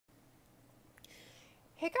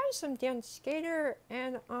Hey guys, I'm Sk8ter,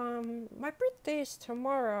 and my birthday is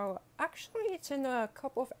tomorrow. Actually, it's in a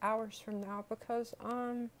couple of hours from now because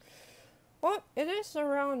well, it is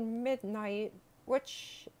around midnight,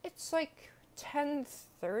 which it's like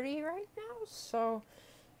 10:30 right now. So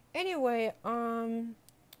anyway, I'm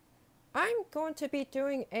going to be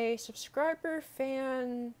doing a subscriber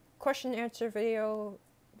fan question answer video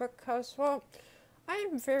because, well, I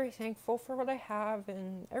am very thankful for what I have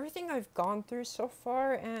and everything I've gone through so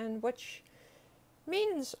far, and which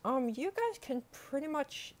means you guys can pretty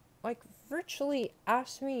much like virtually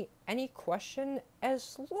ask me any question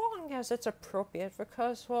as long as it's appropriate,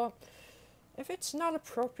 because, well, if it's not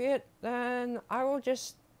appropriate, then I will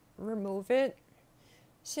just remove it.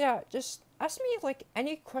 So yeah, just ask me like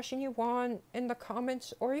any question you want in the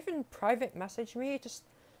comments, or even private message me. Just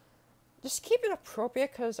keep it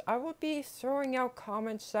appropriate, because I will be throwing out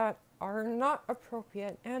comments that are not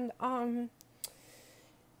appropriate. And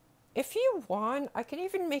if you want, I can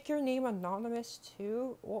even make your name anonymous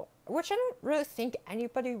too, well, which I don't really think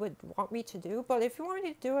anybody would want me to do, but if you want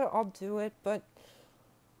me to do it, I'll do it. But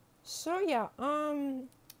so yeah, and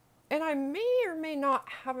I may or may not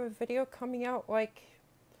have a video coming out like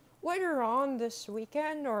later on this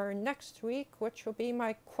weekend or next week, which will be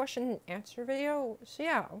my question and answer video. So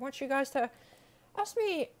yeah, I want you guys to ask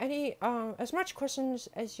me any as much questions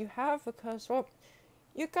as you have, because, well,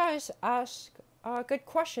 you guys ask good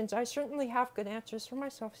questions. I certainly have good answers for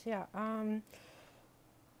myself. So yeah,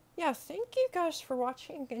 yeah, thank you guys for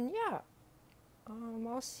watching, and yeah,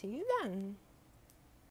 I'll see you then.